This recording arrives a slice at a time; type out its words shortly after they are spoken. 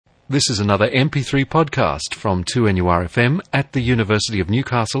This is another MP3 podcast from 2NURFM at the University of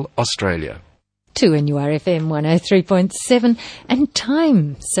Newcastle, Australia. 2NURFM 103.7 and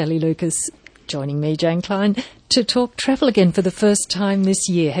time, Sally Lucas joining me, Jane Klein, to talk travel again for the first time this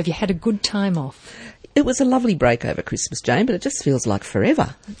year. Have you had a good time off? It was a lovely break over Christmas, Jane, but it just feels like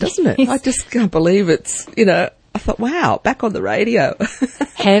forever, doesn't it? I just can't believe it's, I thought, wow, back on the radio.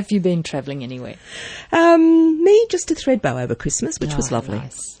 Have you been travelling anywhere? Me, just to Thredbo over Christmas, which was lovely.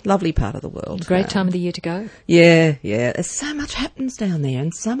 Nice. Lovely part of the world. Great time of the year to go. Yeah. There's so much happens down there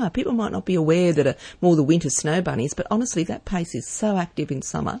in summer. People might not be aware that are more the winter snow bunnies, but honestly, that place is so active in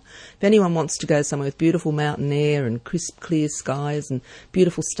summer. If anyone wants to go somewhere with beautiful mountain air and crisp, clear skies and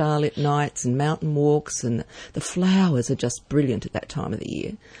beautiful starlit nights and mountain walks, and the flowers are just brilliant at that time of the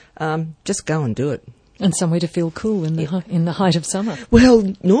year, just go and do it. And somewhere to feel cool in the height of summer.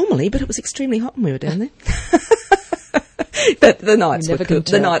 Well, normally, but it was extremely hot when we were down there. But the nights were cool.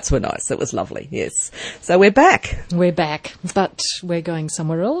 The nights were nice. It was lovely, yes. So we're back. We're back, but we're going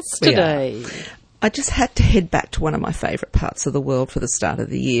somewhere else today. I just had to head back to one of my favourite parts of the world for the start of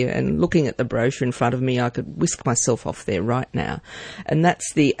the year, and looking at the brochure in front of me, I could whisk myself off there right now. And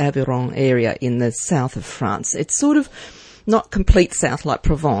that's the Aveyron area in the south of France. It's sort of not complete south like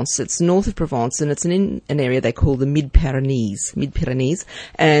Provence. It's north of Provence, and it's in an area they call the Mid-Pyrenees.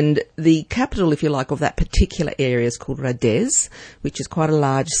 And the capital, if you like, of that particular area is called Rodez, which is quite a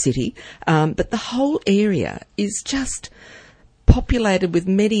large city. But the whole area is just populated with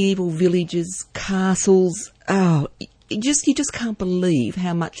medieval villages, castles. Oh, you just can't believe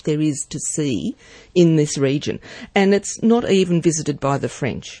how much there is to see in this region. And it's not even visited by the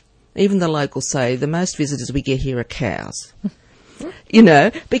French. Even the locals say the most visitors we get here are cows,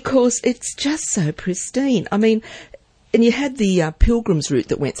 because it's just so pristine. I mean, and you had the pilgrims route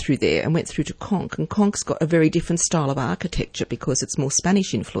that went through there and went through to Conques, and Conques got a very different style of architecture because it's more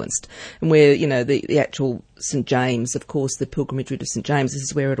Spanish influenced. And where, the actual St. James, of course, the pilgrimage route of St. James, this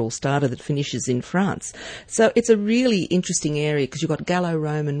is where it all started. It finishes in France. So it's a really interesting area because you've got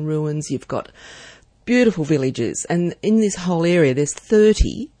Gallo-Roman ruins, you've got beautiful villages, and in this whole area there's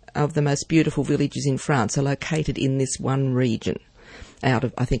 30 of the most beautiful villages in France are located in this one region. Out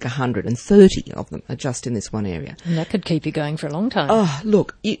of, I think, 130 of them are just in this one area. And that could keep you going for a long time. Oh,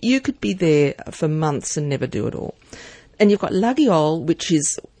 look, you could be there for months and never do it all. And you've got Laguiole, which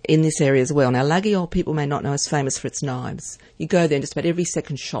is in this area as well. Now, Laguiole, people may not know, is famous for its knives. You go there and just about every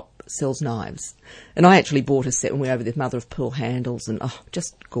second shop sells knives. And I actually bought a set when we were over there, mother of pearl handles, and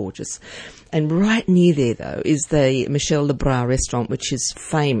just gorgeous. And right near there, though, is the Michel Lebras restaurant, which is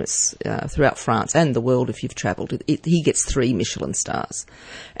famous throughout France and the world if you've travelled. He gets 3 Michelin stars.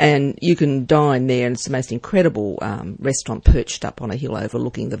 And you can dine there, and it's the most incredible restaurant perched up on a hill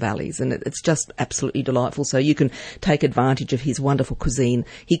overlooking the valleys. And it's just absolutely delightful. So you can take advantage of his wonderful cuisine.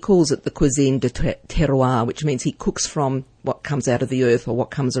 He calls it the cuisine de terroir, which means he cooks from what comes out of the earth or what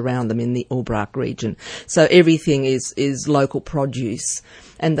comes around them in the Aubrac region. So everything is local produce.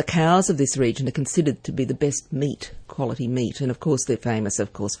 And the cows of this region are considered to be the best quality meat. And of course they're famous,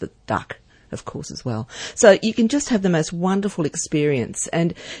 of course, for duck, of course, as well. So you can just have the most wonderful experience.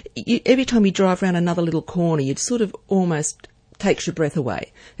 And every time you drive around another little corner, you'd sort of almost takes your breath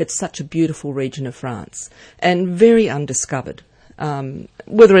away. It's such a beautiful region of France and very undiscovered.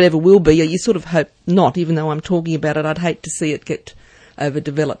 Whether it ever will be, you sort of hope not, even though I'm talking about it. I'd hate to see it get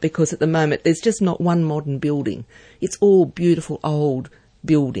overdeveloped because at the moment there's just not one modern building. It's all beautiful old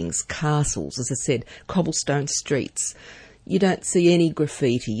buildings, castles, as I said, cobblestone streets. You don't see any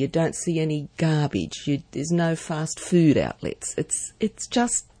graffiti. You don't see any garbage. There's no fast food outlets. It's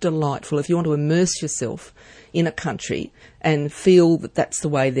just delightful if you want to immerse yourself in a country and feel that that's the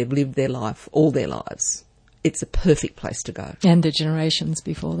way they've lived their life all their lives. It's a perfect place to go. And the generations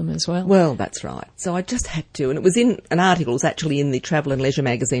before them as well. Well, that's right. So I just had to. And it was in an article, it was actually in the Travel and Leisure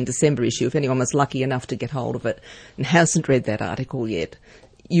magazine December issue. If anyone was lucky enough to get hold of it and hasn't read that article yet,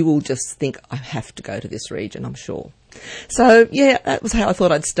 you will just think, I have to go to this region, I'm sure. So, yeah, that was how I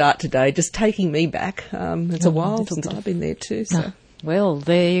thought I'd start today, just taking me back. It's a while since I've been there too, so... Well,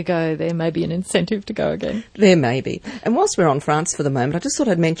 there you go. There may be an incentive to go again. There may be. And whilst we're on France for the moment, I just thought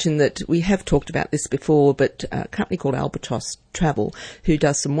I'd mention that we have talked about this before, but a company called Albatross Travel, who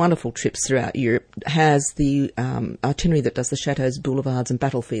does some wonderful trips throughout Europe, has the itinerary that does the chateaus, boulevards and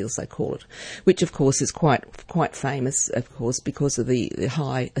battlefields, they call it, which, of course, is quite famous, of course, because of the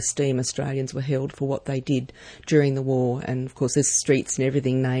high esteem Australians were held for what they did during the war. And, of course, there's streets and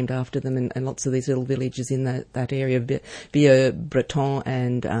everything named after them and lots of these little villages in that area, Vieux-Breton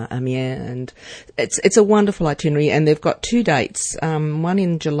and Amiens, and it's a wonderful itinerary. And they've got 2 dates, one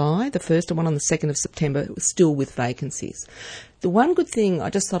in July, the 1st, and one on the 2nd of September, still with vacancies. The one good thing I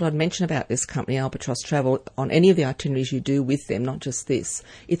just thought I'd mention about this company, Albatross Travel, on any of the itineraries you do with them, not just this,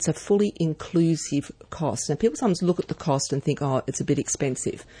 it's a fully inclusive cost. Now, people sometimes look at the cost and think, oh, it's a bit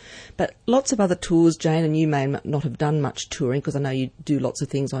expensive. But lots of other tours, Jane, and you may not have done much touring because I know you do lots of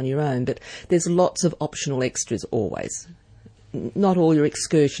things on your own, but there's lots of optional extras always. Not all your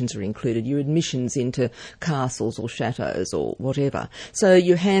excursions are included, your admissions into castles or chateaus or whatever. So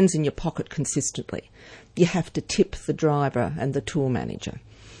your hand's in your pocket consistently. You have to tip the driver and the tour manager.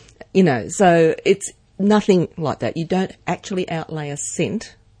 So it's nothing like that. You don't actually outlay a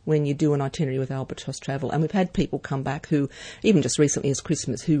cent when you do an itinerary with Albatross Travel. And we've had people come back who, even just recently as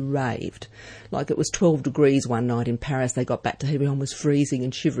Christmas, who raved. Like it was 12 degrees one night in Paris. They got back to everyone was freezing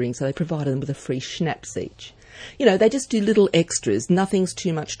and shivering, so they provided them with a free schnapps each. They just do little extras. Nothing's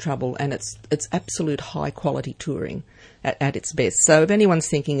too much trouble, and it's absolute high-quality touring at its best. So if anyone's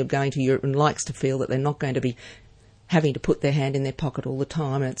thinking of going to Europe and likes to feel that they're not going to be having to put their hand in their pocket all the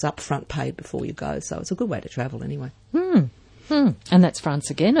time, and it's upfront paid before you go, so it's a good way to travel anyway. And that's France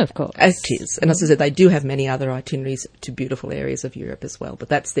again, of course. It is. And as I said, they do have many other itineraries to beautiful areas of Europe as well, but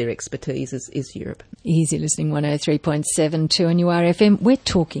that's their expertise is Europe. Easy listening, 103.7 2NURFM. We're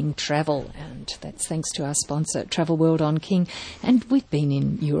talking travel, and that's thanks to our sponsor, Travel World on King. And we've been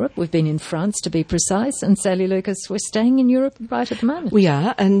in Europe. We've been in France, to be precise. And Sally Lucas, we're staying in Europe right at the moment. We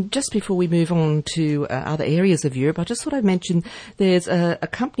are. And just before we move on to other areas of Europe, I just thought I'd mention there's a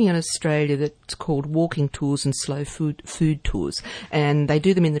company in Australia that's called Walking Tours and Slow Food Tours. And they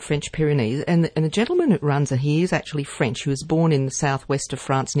do them in the French Pyrenees. And the gentleman who runs it, he is actually French. He was born in the southwest of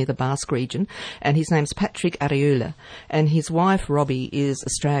France near the Basque region. And his name's Patrick Areola. And his wife, Robbie, is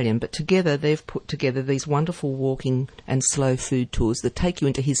Australian. But together they've put together these wonderful walking and slow food tours that take you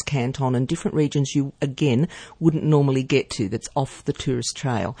into his canton and different regions you, again, wouldn't normally get to, that's off the tourist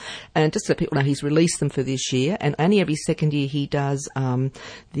trail. And just so people know, he's released them for this year. And only every second year he does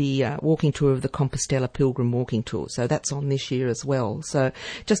the walking tour of the Compostela Pilgrim Walking Tour. So that's on this year as well. So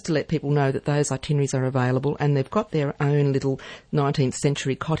just to let people know that those itineraries are available, and they've got their own little 19th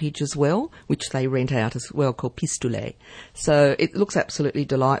century cottage as well, which they rent out as well, called Pistolet. So it looks absolutely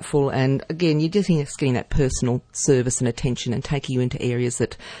delightful, and again, you're just getting that personal service and attention and taking you into areas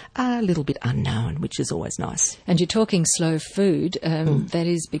that are a little bit unknown, which is always nice. And you're talking slow food, that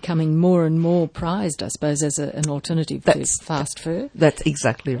is becoming more and more prized, I suppose, as an alternative to fast food. That's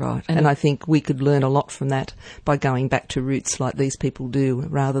exactly right. And I think we could learn a lot from that by going back to roots like these people do,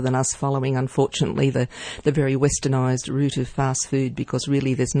 rather than us following, unfortunately, the very westernised route of fast food, because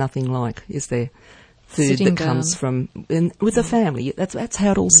really there's nothing like, is there, food sitting that down. Comes from with a family. That's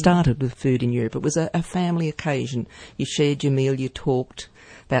how it all started with food in Europe. It was a family occasion. You shared your meal, you talked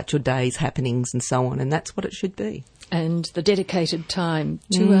about your day's happenings and so on, and that's what it should be. And the dedicated time,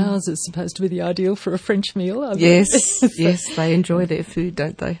 2 hours is supposed to be the ideal for a French meal. Yes, yes, they enjoy their food,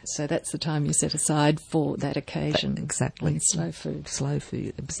 don't they? So that's the time you set aside for that occasion. Exactly. And slow food. Slow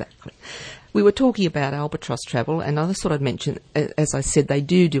food, exactly. We were talking about Albatross Travel, and I just thought I'd mention, as I said, they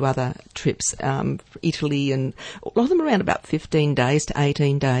do other trips, Italy, and a lot of them around about 15 days to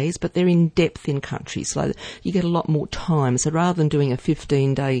 18 days, but they're in depth in country, so you get a lot more time. So rather than doing a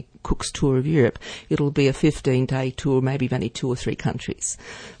 15-day Cook's tour of Europe, it'll be a 15-day tour, maybe of only 2 or 3 countries,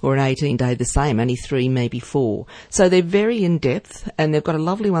 or an 18-day the same, only 3, maybe 4. So they're very in-depth, and they've got a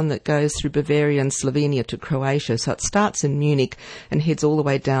lovely one that goes through Bavaria and Slovenia to Croatia. So it starts in Munich and heads all the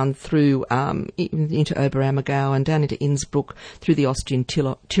way down through into Oberammergau and down into Innsbruck, through the Austrian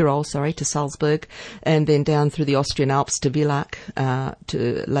Tyrol, to Salzburg, and then down through the Austrian Alps to Villach,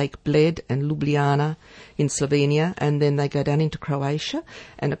 to Lake Bled and Ljubljana in Slovenia, and then they go down into Croatia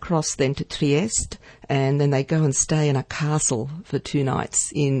and across then to Trieste, and then they go and stay in a castle for 2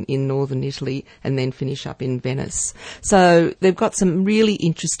 nights in northern Italy, and then finish up in Venice. So they've got some really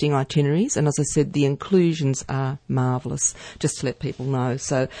interesting itineraries, and as I said, the inclusions are marvellous, just to let people know.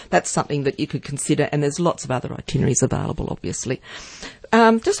 So that's something that you could consider, and there's lots of other itineraries available, obviously.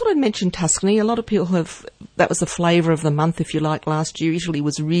 Just thought I'd mention Tuscany. A lot of people that was the flavour of the month, if you like, last year. Italy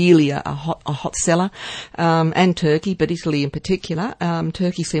was really a hot seller, and Turkey, but Italy in particular.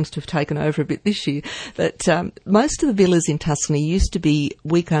 Turkey seems to have taken over a bit this year. But most of the villas in Tuscany used to be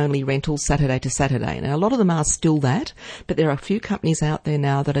week-only rentals, Saturday to Saturday. Now, a lot of them are still that, but there are a few companies out there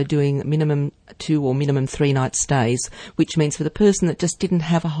now that are doing minimum 2 or minimum 3 night stays, which means for the person that just didn't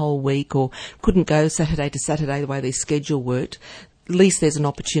have a whole week or couldn't go Saturday to Saturday the way their schedule worked, at least there's an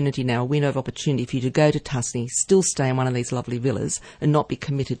opportunity now, a window of opportunity for you to go to Tuscany, still stay in one of these lovely villas and not be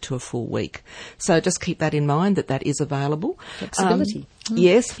committed to a full week. So just keep that in mind, that is available. Flexibility.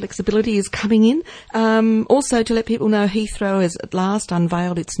 Yes, flexibility is coming in. Also, to let people know, Heathrow has at last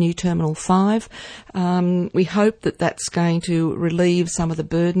unveiled its new Terminal 5. We hope that that's going to relieve some of the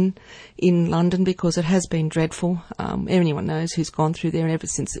burden in London because it has been dreadful. Anyone knows who's gone through there, and ever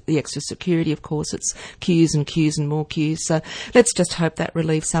since the extra security, of course, it's queues and queues and more queues. So let's just hope that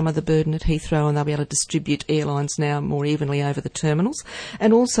relieves some of the burden at Heathrow, and they'll be able to distribute airlines now more evenly over the terminals.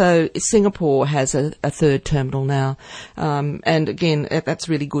 And also, Singapore has a third terminal now. And again, that's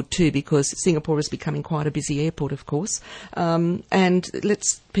really good too, because Singapore is becoming quite a busy airport, of course. And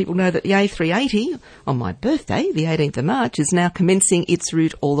let's people know that the A380, on my birthday, the 18th of March, is now commencing its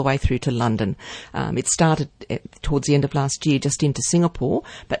route all the way through to London. It started towards the end of last year just into Singapore,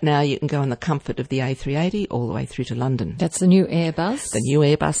 but now you can go in the comfort of the A380 all the way through to London. That's the new Airbus? The new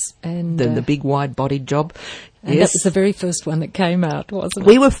Airbus, and the big wide-bodied job. And yes. That was the very first one that came out, wasn't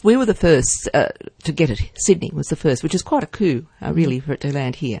it? We were the first to get it. Sydney was the first, which is quite a coup, really, for it to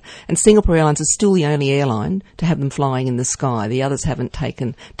land here. And Singapore Airlines is still the only airline to have them flying in the sky. The others haven't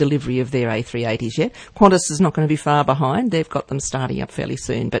taken delivery of their A380s yet. Qantas is not going to be far behind. They've got them starting up fairly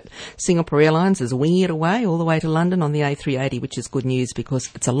soon. But Singapore Airlines is winging it away all the way to London on the A380, which is good news because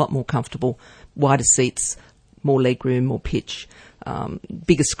it's a lot more comfortable, wider seats, more legroom, more pitch.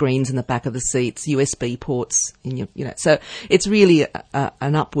 Bigger screens in the back of the seats, USB ports, so it's really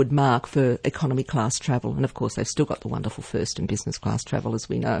an upward mark for economy class travel. And of course, they've still got the wonderful first and business class travel, as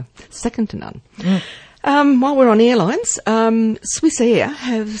we know, second to none. While we're on airlines, Swiss Air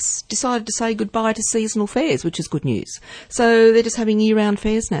has decided to say goodbye to seasonal fares, which is good news. So they're just having year-round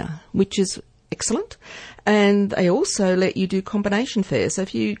fares now, which is excellent. And they also let you do combination fares. So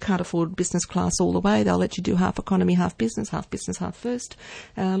if you can't afford business class all the way, they'll let you do half economy, half business, half first.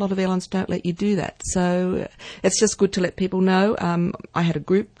 A lot of airlines don't let you do that. So it's just good to let people know. I had a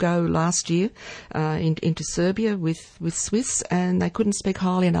group go last year into Serbia with Swiss, and they couldn't speak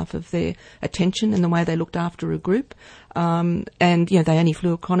highly enough of their attention and the way they looked after a group. And, they only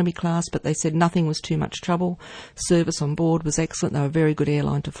flew economy class, but they said nothing was too much trouble. Service on board was excellent. They were a very good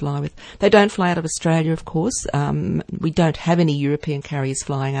airline to fly with. They don't fly out of Australia, of course. We don't have any European carriers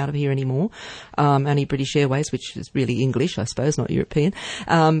flying out of here anymore. Only British Airways, which is really English, I suppose, not European.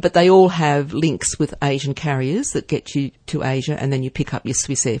 But they all have links with Asian carriers that get you to Asia, and then you pick up your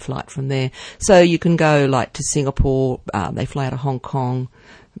Swiss Air flight from there. So you can go to Singapore. They fly out of Hong Kong,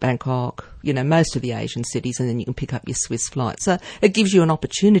 Bangkok, most of the Asian cities, and then you can pick up your Swiss flight. So it gives you an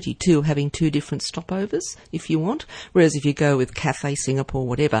opportunity too of having two different stopovers if you want. Whereas if you go with Cathay, Singapore,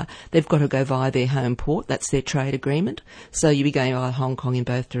 whatever, they've got to go via their home port. That's their trade agreement. So you'd be going via Hong Kong in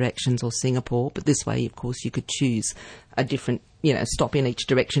both directions or Singapore. But this way, of course, you could choose a different, stop in each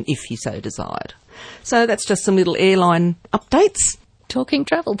direction if you so desired. So that's just some little airline updates. Talking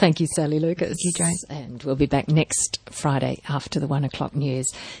travel. Thank you, Sally Lucas. Thank you, Jane. And we'll be back next Friday after the 1 o'clock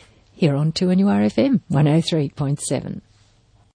news here on 2NURFM 103.7.